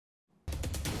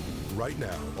right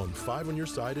now on 5 on Your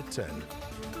Side at 10.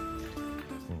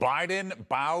 Biden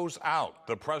bows out.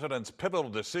 The president's pivotal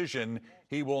decision,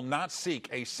 he will not seek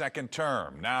a second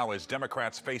term. Now, as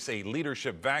Democrats face a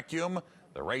leadership vacuum,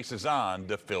 the race is on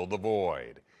to fill the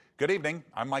void. Good evening.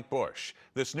 I'm Mike Bush.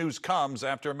 This news comes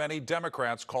after many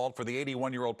Democrats called for the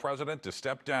 81-year-old president to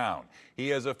step down. He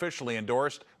has officially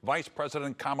endorsed Vice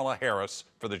President Kamala Harris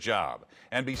for the job.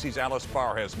 NBC's Alice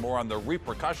Barr has more on the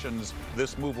repercussions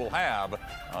this move will have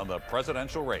on the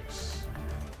presidential race.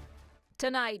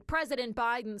 Tonight, President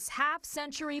Biden's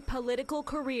half-century political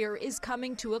career is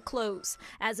coming to a close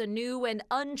as a new and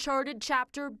uncharted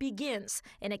chapter begins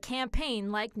in a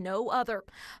campaign like no other.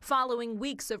 Following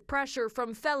weeks of pressure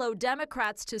from fellow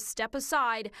Democrats to step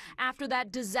aside after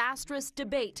that disastrous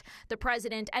debate, the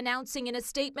president announcing in a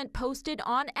statement posted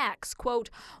on X, quote,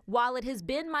 "While it has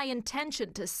been my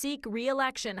intention to seek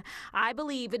re-election, I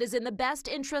believe it is in the best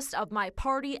interest of my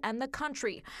party and the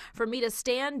country for me to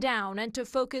stand down and to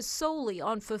focus solely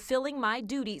on fulfilling my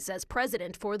duties as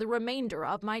president for the remainder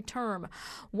of my term."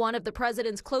 One of the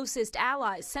president's closest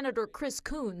allies, Senator Chris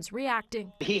Coons,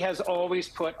 reacting. He has always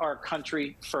put our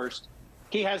country first.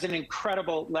 He has an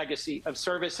incredible legacy of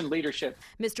service and leadership.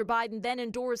 Mr. Biden then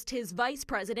endorsed his vice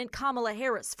president, Kamala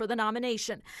Harris, for the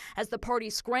nomination as the party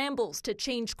scrambles to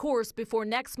change course before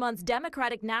next month's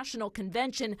Democratic National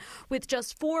Convention with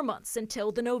just 4 months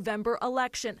until the November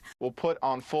election. We'll put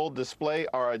on full display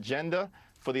our agenda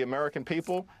for the American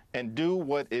people and do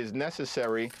what is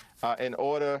necessary in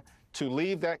order to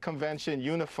leave that convention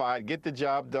unified, get the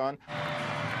job done.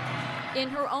 In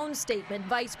her own statement,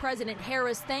 Vice President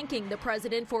Harris thanking the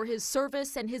president for his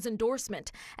service and his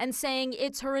endorsement and saying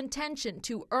it's her intention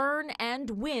to earn and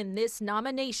win this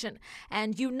nomination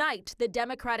and unite the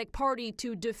Democratic Party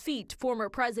to defeat former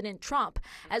President Trump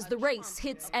as the race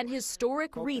hits an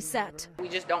historic reset. We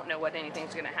just don't know what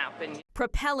anything's going to happen.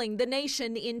 Propelling the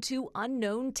nation into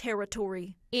unknown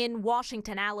territory. In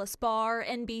Washington, Alice Barr,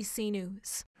 NBC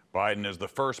News. Biden is the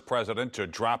first president to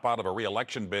drop out of a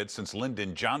re-election bid since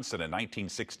Lyndon Johnson in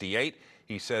 1968.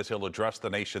 He says he'll address the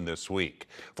nation this week.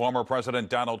 Former President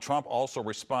Donald Trump also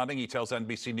responding. He tells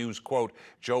NBC News, quote,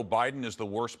 "Joe Biden is the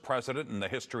worst president in the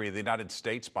history of the United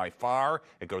States by far."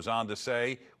 It goes on to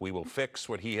say, "We will fix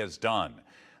what he has done."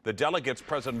 The delegates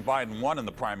President Biden won in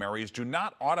the primaries do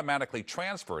not automatically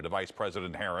transfer to Vice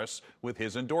President Harris with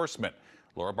his endorsement.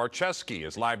 Laura Barczewski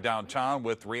is live downtown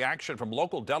with reaction from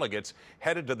local delegates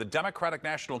headed to the Democratic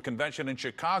National Convention in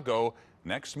Chicago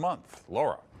next month.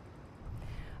 Laura.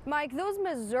 Mike, those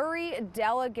Missouri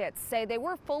delegates say they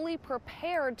were fully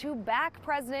prepared to back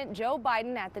President Joe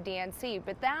Biden at the DNC,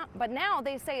 but now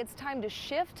they say it's time to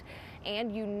shift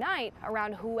and unite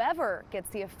around whoever gets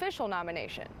the official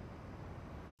nomination.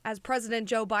 As President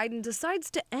Joe Biden decides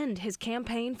to end his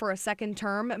campaign for a second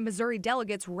term, Missouri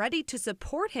delegates ready to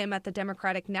support him at the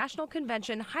Democratic National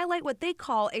Convention highlight what they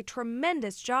call a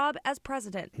tremendous job as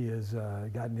president. He has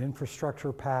gotten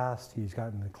infrastructure passed. He's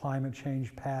gotten the climate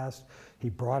change passed. He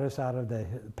brought us out of the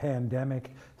pandemic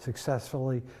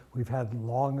successfully. We've had the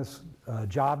longest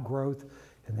job growth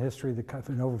in the history of the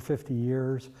country in over 50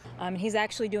 years. He's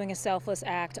actually doing a selfless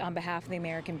act on behalf of the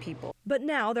American people. But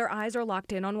now their eyes are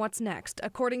locked in on what's next.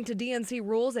 According to DNC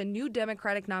rules, a new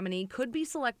Democratic nominee could be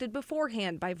selected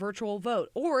beforehand by virtual vote,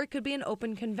 or it could be an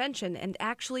open convention and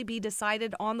actually be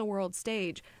decided on the world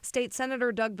stage. State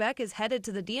Senator Doug Beck is headed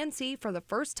to the DNC for the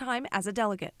first time as a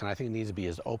delegate. And I think it needs to be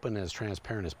as open and as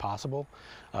transparent as possible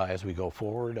as we go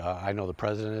forward. I know the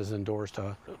president has endorsed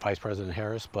Vice President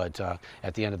Harris, but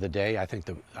at the end of the day, I think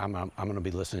that I'm going to be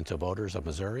listening to voters of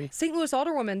Missouri. St. Louis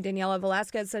Alderwoman Daniela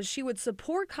Velasquez says she would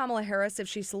support Kamala Harris if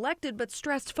she's selected, but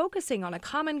stressed focusing on a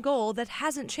common goal that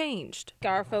hasn't changed.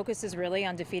 Our focus is really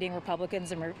on defeating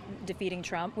Republicans and defeating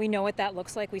Trump. We know what that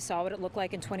looks like. We saw what it looked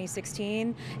like in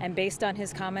 2016. And based on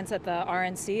his comments at the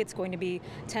RNC, it's going to be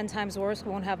 10 times worse.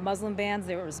 We won't have Muslim bans.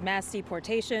 There was mass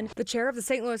deportation. The chair of the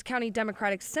St. Louis County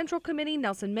Democratic Central Committee,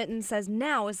 Nelson Mitten, says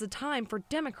now is the time for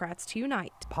Democrats to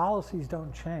unite. Policies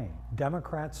don't change.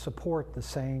 Democrats support the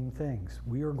same things.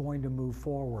 We are going to move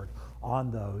forward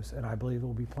on those, and I believe there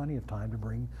will be plenty of time to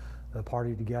bring the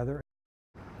party together.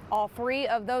 All three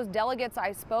of those delegates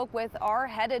I spoke with are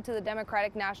headed to the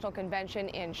Democratic National Convention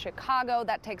in Chicago.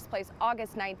 That takes place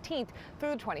August 19th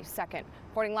through the 22nd.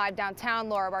 Reporting live downtown,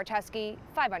 Laura Barczewski,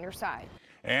 5 on Your Side.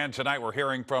 And tonight we're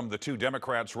hearing from the two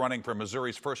Democrats running for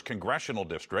Missouri's 1st congressional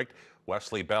district.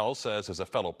 Wesley Bell says as a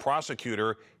fellow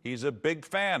prosecutor, he's a big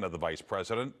fan of the vice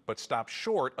president, but stopped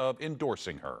short of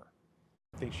endorsing her.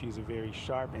 I think she's a very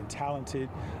sharp and talented,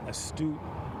 astute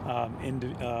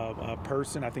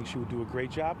person. I think she would do a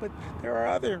great job, but there are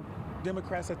other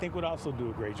Democrats I think would also do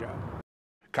a great job.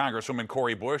 Congresswoman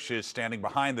Cori Bush is standing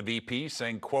behind the VP,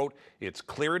 saying, quote, "It's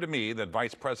clear to me that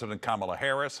Vice President Kamala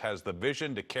Harris has the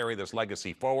vision to carry this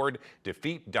legacy forward,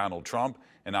 defeat Donald Trump,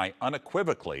 and I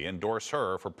unequivocally endorse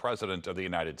her for President of the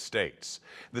United States."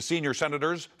 The senior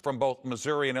senators from both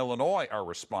Missouri and Illinois are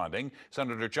responding.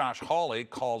 Senator Josh Hawley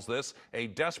calls this a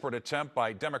desperate attempt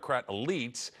by Democrat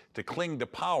elites to cling to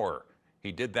power.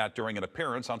 He did that during an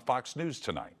appearance on Fox News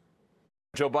tonight.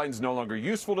 Joe Biden's no longer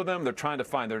useful to them. They're trying to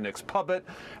find their next puppet,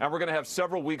 and we're going to have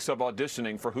several weeks of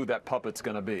auditioning for who that puppet's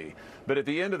going to be. But at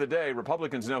the end of the day,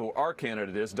 Republicans know who our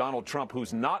candidate is, Donald Trump,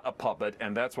 who's not a puppet,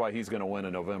 and that's why he's going to win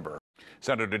in November.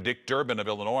 Senator Dick Durbin of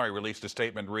Illinois released a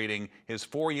statement reading, "His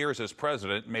 4 years as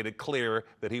president made it clear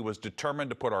that he was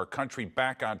determined to put our country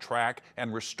back on track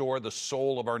and restore the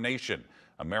soul of our nation.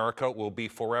 America will be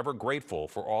forever grateful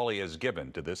for all he has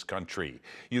given to this country."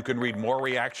 You can read more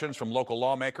reactions from local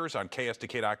lawmakers on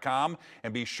KSDK.com,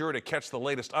 and be sure to catch the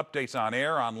latest updates on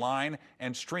air, online,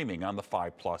 and streaming on the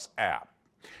 5+ app.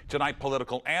 Tonight,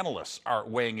 political analysts are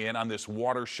weighing in on this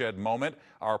watershed moment.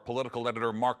 Our political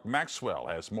editor, Mark Maxwell,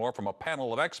 has more from a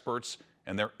panel of experts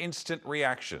and their instant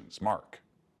reactions. Mark.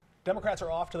 Democrats are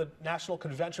off to the national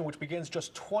convention, which begins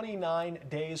just 29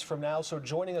 days from now. So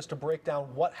joining us to break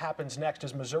down what happens next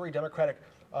is Missouri Democratic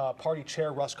Party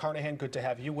Chair Russ Carnahan. Good to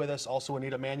have you with us. Also,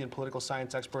 Anita Mannion, political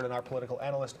science expert and our political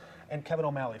analyst, and Kevin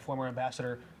O'Malley, former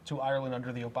ambassador to Ireland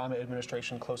under the Obama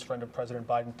administration, close friend of President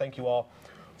Biden. Thank you all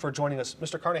for joining us.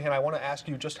 Mr. Carnahan, I want to ask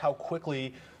you just how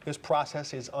quickly this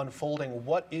process is unfolding.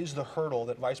 What is the hurdle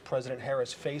that Vice President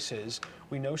Harris faces?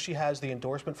 We know she has the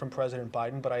endorsement from President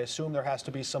Biden, but I assume there has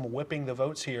to be some whipping the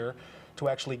votes here to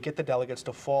actually get the delegates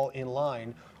to fall in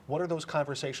line. What are those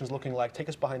conversations looking like? Take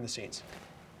us behind the scenes.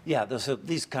 Yeah,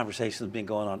 these conversations have been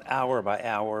going on hour by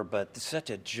hour, but such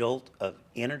a jolt of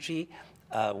energy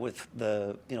with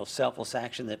the selfless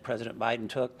action that President Biden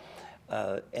took.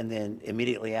 And then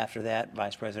immediately after that,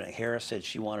 Vice President Harris said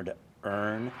she wanted to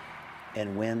earn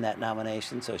and win that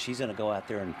nomination. So she's going to go out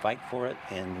there and fight for it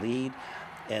and lead.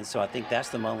 And so I think that's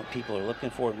the moment people are looking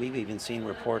for. We've even seen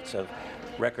reports of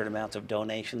record amounts of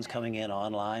donations coming in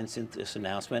online since this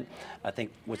announcement. I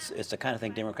think it's the kind of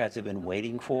thing Democrats have been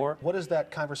waiting for. What does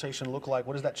that conversation look like?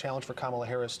 What is that challenge for Kamala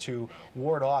Harris to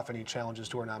ward off any challenges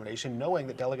to her nomination, knowing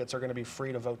that delegates are going to be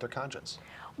free to vote their conscience?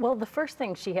 Well, the first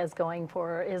thing she has going for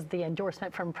her is the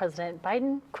endorsement from President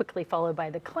Biden, quickly followed by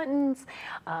the Clintons,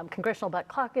 Congressional Black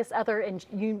Caucus, and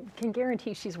you can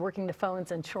guarantee she's working the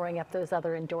phones and shoring up those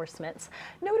other endorsements.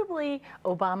 Notably,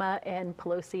 Obama and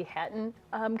Pelosi hadn't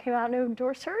came out and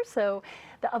endorsed her. So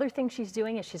the other thing she's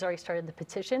doing is she's already started the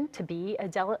petition to be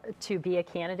a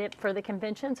candidate for the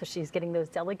convention. So she's getting those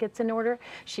delegates in order.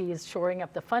 She's shoring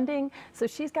up the funding. So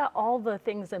she's got all the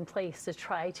things in place to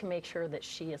try to make sure that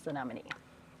she is the nominee.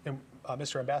 And,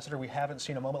 Mr. Ambassador, we haven't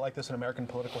seen a moment like this in American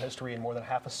political history in more than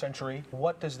half a century.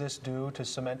 What does this do to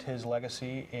cement his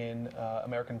legacy in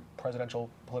American presidential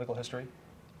political history?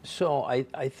 So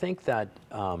I think that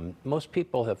most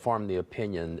people have formed the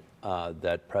opinion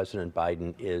that President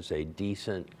Biden is a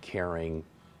decent, caring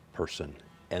person.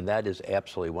 And that is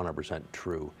absolutely 100%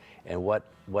 true. And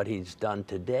what he's done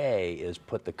today is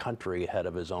put the country ahead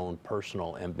of his own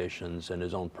personal ambitions and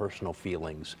his own personal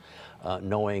feelings,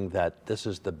 knowing that this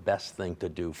is the best thing to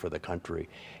do for the country.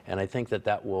 And I think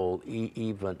that will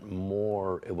even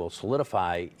more, it will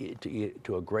solidify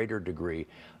to a greater degree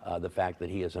the fact that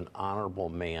he is an honorable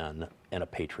man and a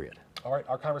patriot. All right,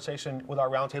 our conversation with our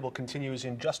roundtable continues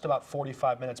in just about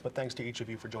 45 minutes, but thanks to each of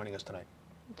you for joining us tonight.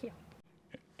 Thank you.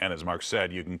 And as Mark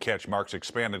said, you can catch Mark's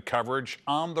expanded coverage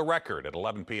on The Record at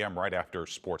 11 p.m. right after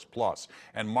Sports Plus.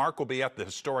 And Mark will be at the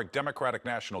historic Democratic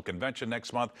National Convention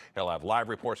next month. He'll have live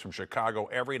reports from Chicago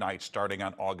every night starting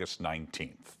on August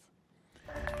 19th.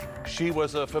 She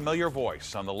was a familiar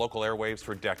voice on the local airwaves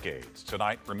for decades.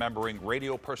 Tonight, remembering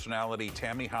radio personality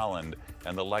Tammy Holland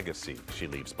and the legacy she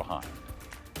leaves behind.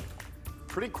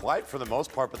 Pretty quiet for the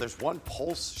most part, but there's one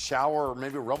pulse, shower, or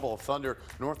maybe a rumble of thunder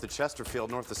north of Chesterfield,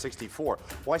 north of 64.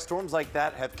 Why storms like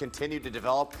that have continued to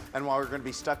develop, and why we're going to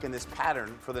be stuck in this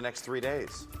pattern for the next 3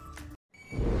 days.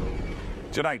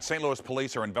 Tonight, St. Louis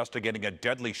police are investigating a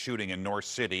deadly shooting in North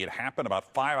City. It happened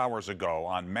about 5 hours ago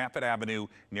on Maffett Avenue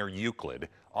near Euclid.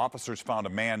 Officers found a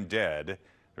man dead.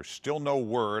 There's still no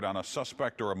word on a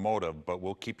suspect or a motive, but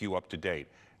we'll keep you up to date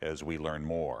as we learn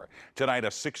more. Tonight, a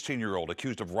 16-year-old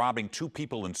accused of robbing 2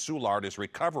 people in Soulard is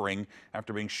recovering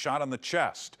after being shot on the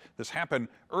chest. This happened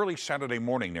early Saturday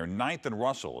morning near 9th and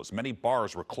Russell as many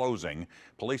bars were closing.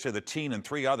 Police say the teen and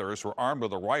 3 others were armed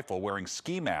with a rifle wearing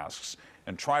ski masks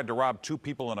and tried to rob 2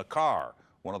 people in a car.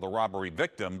 One of the robbery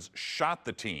victims shot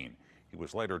the teen. He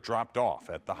was later dropped off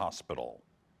at the hospital.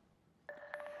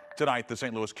 Tonight, the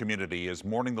St. Louis community is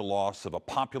mourning the loss of a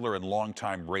popular and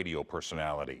longtime radio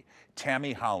personality.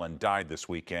 Tammy Holland died this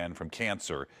weekend from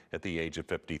cancer at the age of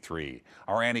 53.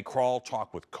 Our Annie Krall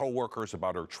talked with co-workers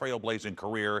about her trailblazing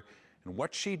career and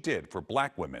what she did for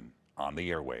black women on the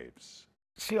airwaves.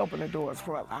 She opened the doors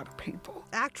for a lot of people.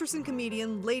 Actress and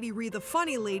comedian Lady Ree the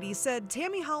Funny Lady said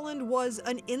Tammy Holland was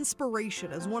an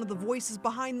inspiration as one of the voices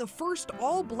behind the first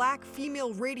all-black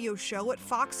female radio show at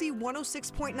Foxy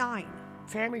 106.9.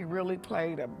 Tammy really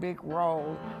played a big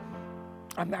role.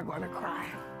 I'm not going to cry.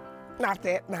 Not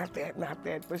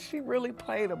that, but she really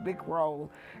played a big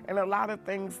role in a lot of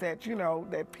things that, you know,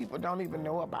 that people don't even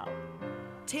know about.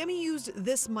 Tammy used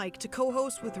this mic to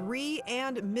co-host with Ree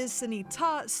and Ms.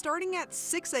 Sanita starting at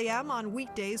 6 a.m. on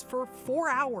weekdays for 4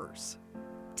 hours.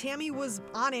 Tammy was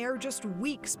on air just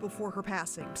weeks before her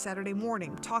passing, Saturday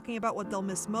morning, talking about what they'll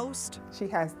miss most. She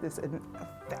has this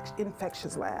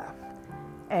infectious laugh,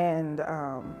 and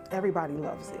everybody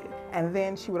loves it. And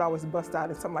then she would always bust out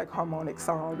in some like harmonic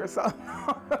song or something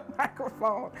on the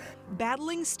microphone.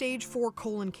 Battling stage 4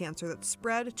 colon cancer that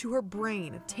spread to her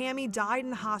brain, Tammy died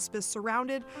in hospice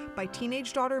surrounded by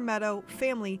teenage daughter Meadow,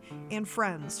 family, and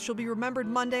friends. She'll be remembered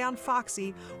Monday on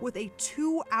Foxy with a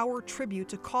 2-hour tribute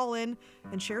to call in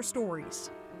and share stories.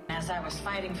 As I was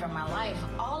fighting for my life,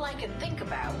 all I could think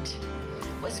about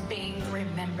was being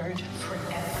remembered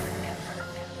forever.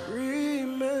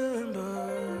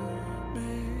 Remember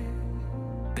me.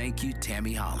 Thank you,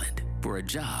 Tammy Holland, for a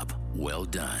job well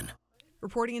done.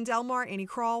 Reporting in Del Mar, Annie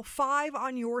Krall, 5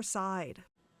 on your side.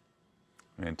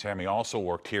 And Tammy also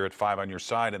worked here at 5 on Your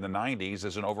Side in the 90s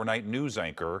as an overnight news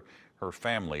anchor. Her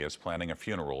family is planning a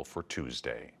funeral for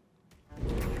Tuesday.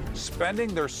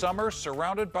 Spending their summer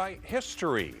surrounded by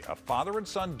history. A father and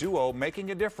son duo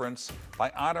making a difference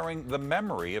by honoring the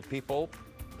memory of people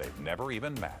they've never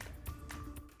even met.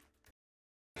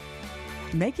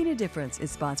 Making a Difference is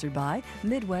sponsored by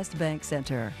Midwest Bank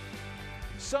Center.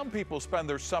 Some people spend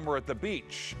their summer at the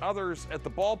beach, others at the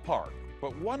ballpark.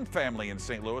 But one family in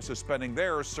St. Louis is spending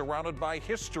theirs surrounded by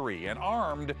history and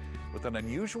armed with an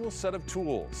unusual set of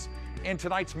tools. In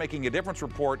tonight's Making a Difference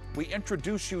report, we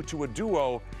introduce you to a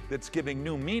duo that's giving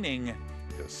new meaning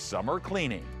to summer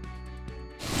cleaning.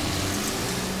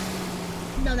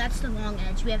 No, that's the wrong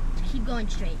edge. We have to keep going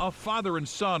straight. A father and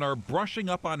son are brushing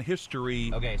up on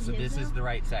history. Okay, so this is the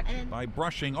right section. By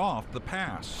brushing off the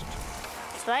past.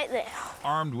 It's right there.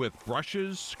 Armed with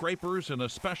brushes, scrapers, and a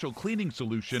special cleaning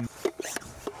solution.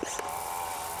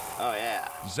 Oh, yeah.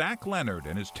 Zach Leonard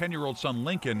and his 10-year-old son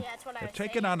Lincoln have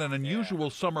taken on an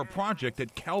unusual summer project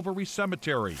at Calvary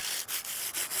Cemetery.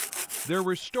 They're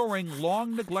restoring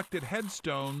long-neglected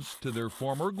headstones to their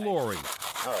former glory.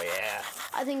 Oh, yeah.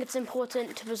 I think it's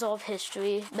important to preserve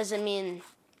history because, I mean,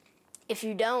 if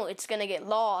you don't, it's going to get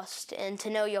lost, and to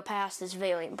know your past is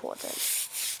very important.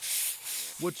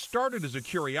 What started as a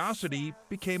curiosity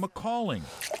became a calling.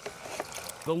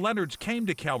 The Leonards came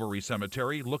to Calvary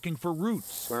Cemetery looking for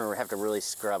roots. We're going to have to really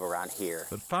scrub around here.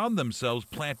 But found themselves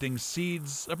planting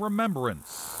seeds of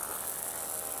remembrance.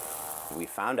 We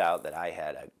found out that I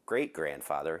had a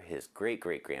great-grandfather, his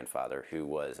great-great-grandfather, who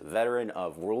was a veteran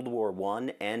of World War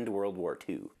I and World War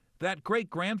II. That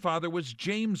great-grandfather was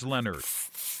James Leonard,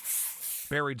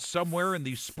 buried somewhere in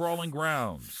these sprawling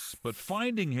grounds. But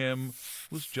finding him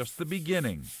was just the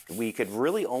beginning. We could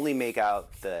really only make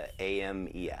out the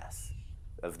AMES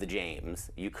of the James.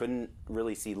 You couldn't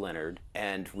really see Leonard,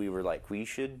 and we were like, we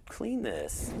should clean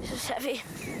this. This is heavy.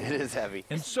 It is heavy.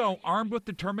 And so, armed with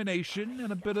determination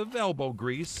and a bit of elbow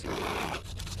grease,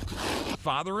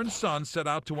 father and son set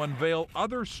out to unveil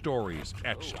other stories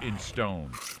etched in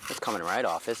stone. It's coming right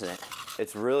off, isn't it?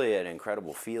 It's really an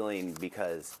incredible feeling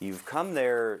because you've come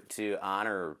there to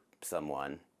honor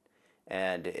someone,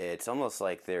 and it's almost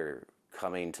like they're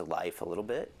coming to life a little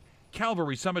bit.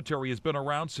 Calvary Cemetery has been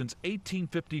around since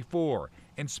 1854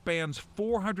 and spans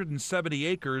 470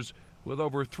 acres with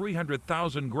over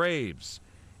 300,000 graves.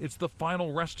 It's the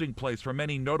final resting place for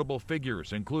many notable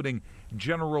figures, including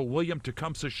General William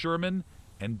Tecumseh Sherman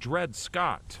and Dred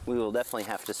Scott. We will definitely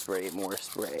have to spray more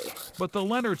spray. But the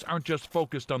Leonards aren't just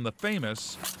focused on the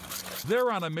famous.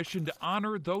 They're on a mission to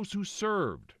honor those who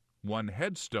served, one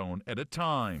headstone at a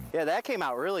time. Yeah, that came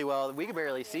out really well. We could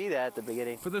barely see that at the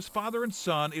beginning. For this father and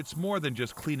son, it's more than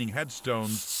just cleaning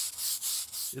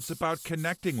headstones. It's about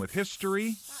connecting with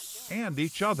history and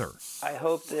each other. I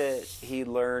hope that he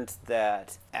learned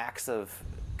that acts of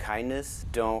kindness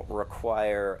don't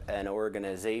require an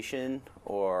organization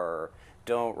or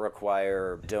don't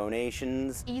require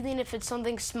donations. Even if it's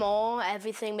something small,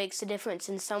 everything makes a difference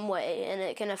in some way, and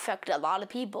it can affect a lot of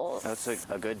people. That's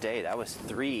a good day. That was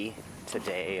 3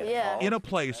 today. Yeah. In a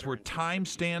place where time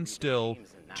stands still,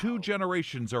 2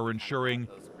 generations are ensuring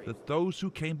that those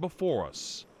who came before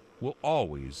us will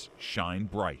always shine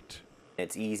bright.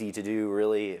 It's easy to do,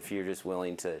 really, if you're just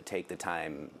willing to take the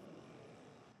time.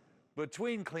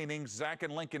 Between cleanings, Zach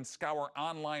and Lincoln scour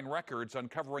online records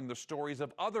uncovering the stories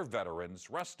of other veterans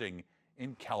resting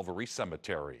in Calvary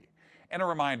Cemetery. And a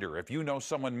reminder, if you know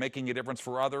someone making a difference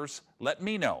for others, let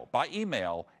me know by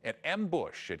email at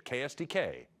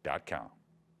mbush@ksdk.com.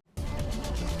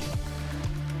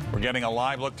 We're getting a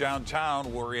live look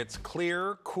downtown where it's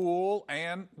clear, cool,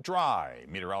 and dry.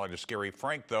 Meteorologist Gary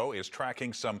Frank, though, is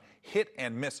tracking some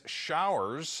hit-and-miss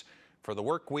showers for the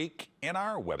work week in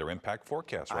our weather impact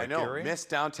forecast. Right, I know, Gary? missed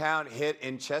downtown, hit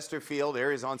in Chesterfield,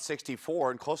 areas on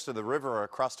 64 and close to the river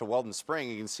across to Weldon Spring.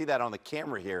 You can see that on the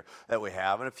camera here that we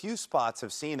have, and a few spots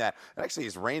have seen that. It actually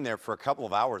has rained there for a couple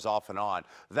of hours off and on.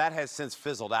 That has since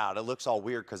fizzled out. It looks all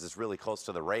weird because it's really close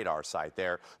to the radar site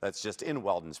there. That's just in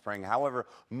Weldon Spring. However,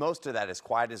 most of that is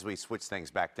quiet as we switch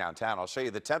things back downtown. I'll show you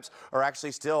the temps are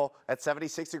actually still at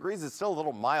 76 degrees. It's still a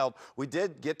little mild. We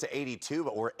did get to 82,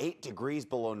 but we're 8 degrees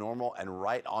below normal and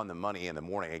right on the money in the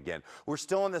morning again. We're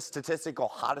still in the statistical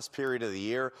hottest period of the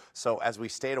year, so as we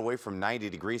stayed away from 90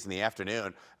 degrees in the afternoon,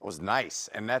 it was nice,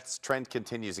 and that trend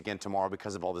continues again tomorrow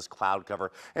because of all this cloud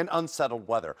cover and unsettled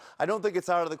weather. I don't think it's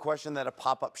out of the question that a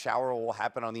pop-up shower will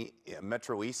happen on the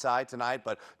Metro East side tonight,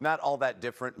 but not all that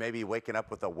different. Maybe waking up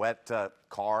with a wet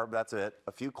car, that's it.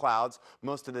 A few clouds,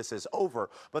 most of this is over,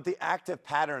 but the active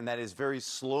pattern that is very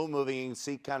slow moving, you can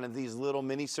see kind of these little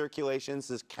mini circulations,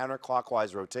 this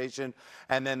counterclockwise rotation,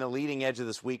 and then the leading edge of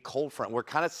this weak cold front. We're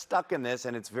kind of stuck in this,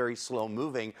 and it's very slow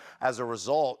moving. As a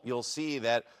result, you'll see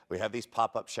that we have these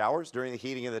pop-up showers during the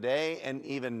heating of the day and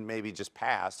even maybe just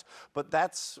past, but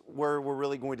that's where we're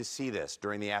really going to see this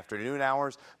during the afternoon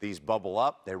hours. These bubble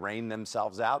up, they rain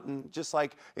themselves out, and just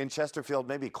like in Chesterfield,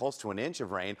 maybe close to an inch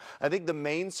of rain. I think the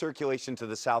main circulation to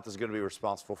the south is going to be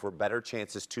responsible for better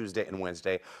chances Tuesday and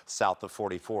Wednesday south of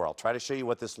 44. I'll try to show you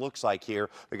what this looks like here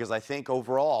because I think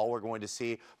overall we're going to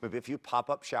see maybe a few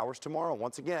pop-up showers tomorrow.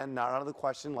 Once again, not out of the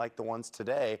question like the ones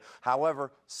today.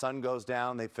 However, sun goes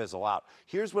down, they fizzle out.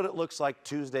 Here's what it looks like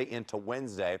Tuesday into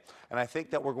Wednesday, and I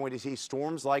think that we're going to see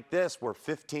storms like this where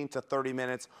 15 to 30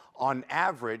 minutes on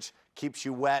average keeps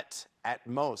you wet at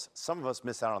most. Some of us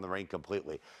miss out on the rain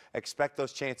completely. Expect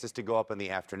those chances to go up in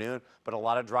the afternoon, but a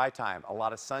lot of dry time, a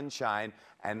lot of sunshine,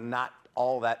 and not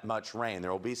all that much rain.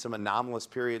 There will be some anomalous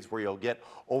periods where you'll get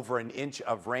over an inch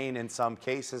of rain in some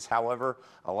cases. However,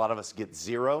 a lot of us get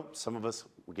 0. Some of us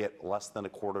will get less than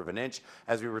 1/4 of an inch.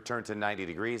 As we return to 90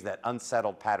 degrees, that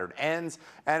unsettled pattern ends,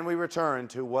 and we return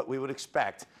to what we would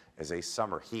expect as a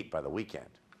summer heat by the weekend.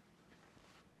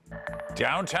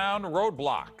 Downtown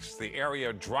roadblocks, the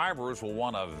area drivers will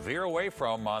want to veer away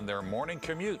from on their morning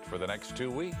commute for the next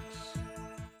 2 weeks.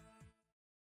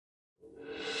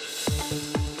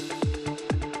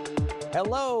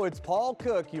 Hello, it's Paul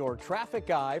Cook, your traffic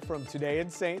guy from Today in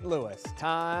St. Louis.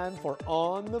 Time for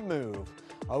On the Move.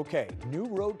 Okay, new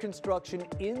road construction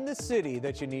in the city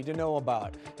that you need to know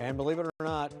about. And believe it or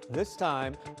not, this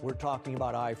time we're talking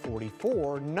about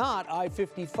I-44, not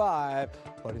I-55,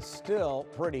 but it's still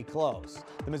pretty close.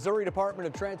 The Missouri Department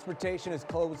of Transportation has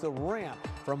closed the ramp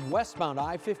from westbound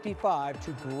I-55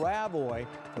 to Gravois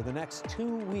for the next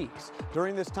 2 weeks.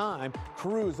 During this time,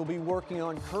 crews will be working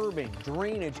on curbing,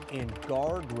 drainage, and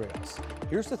guardrails.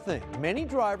 Here's the thing. Many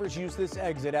drivers use this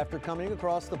exit after coming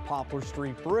across the Poplar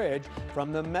Street Bridge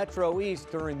from the Metro East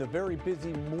during the very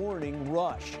busy morning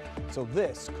rush. So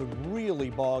this could really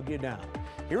bog you down.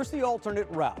 Here's the alternate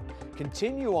route.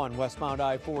 Continue on westbound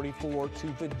I-44 to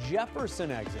the Jefferson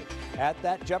exit. At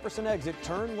that Jefferson exit,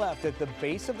 turn left at the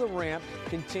base of the ramp,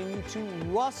 continue to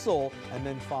Russell, and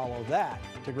then follow that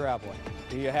to Gravois.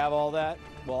 Do you have all that?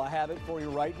 Well, I have it for you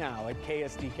right now at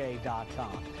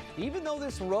KSDK.com. Even though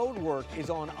this road work is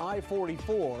on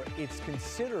I-44, it's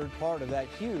considered part of that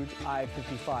huge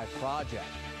I-55 project.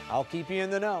 I'll keep you in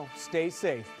the know. Stay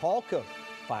safe. Paul Cook,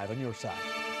 5 on your side.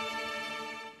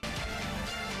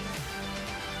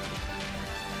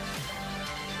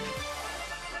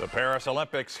 The Paris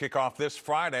Olympics kick off this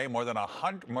Friday. More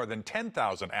than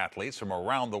 10,000 athletes from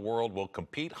around the world will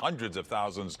compete. Hundreds of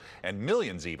thousands and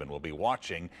millions even will be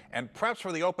watching. And preps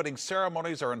for the opening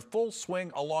ceremonies are in full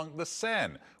swing along the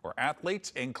Seine, where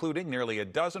athletes, including nearly a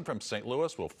dozen from St.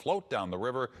 Louis, will float down the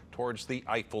river towards the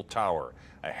Eiffel Tower.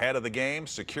 Ahead of the games,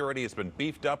 security has been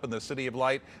beefed up in the City of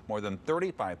Light. More than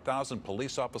 35,000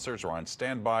 police officers are on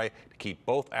standby to keep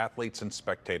both athletes and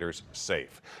spectators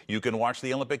safe. You can watch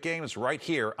the Olympic Games right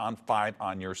here on 5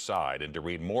 on Your Side. And to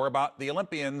read more about the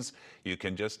Olympians, you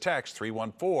can just text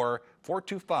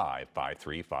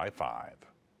 314-425-5355.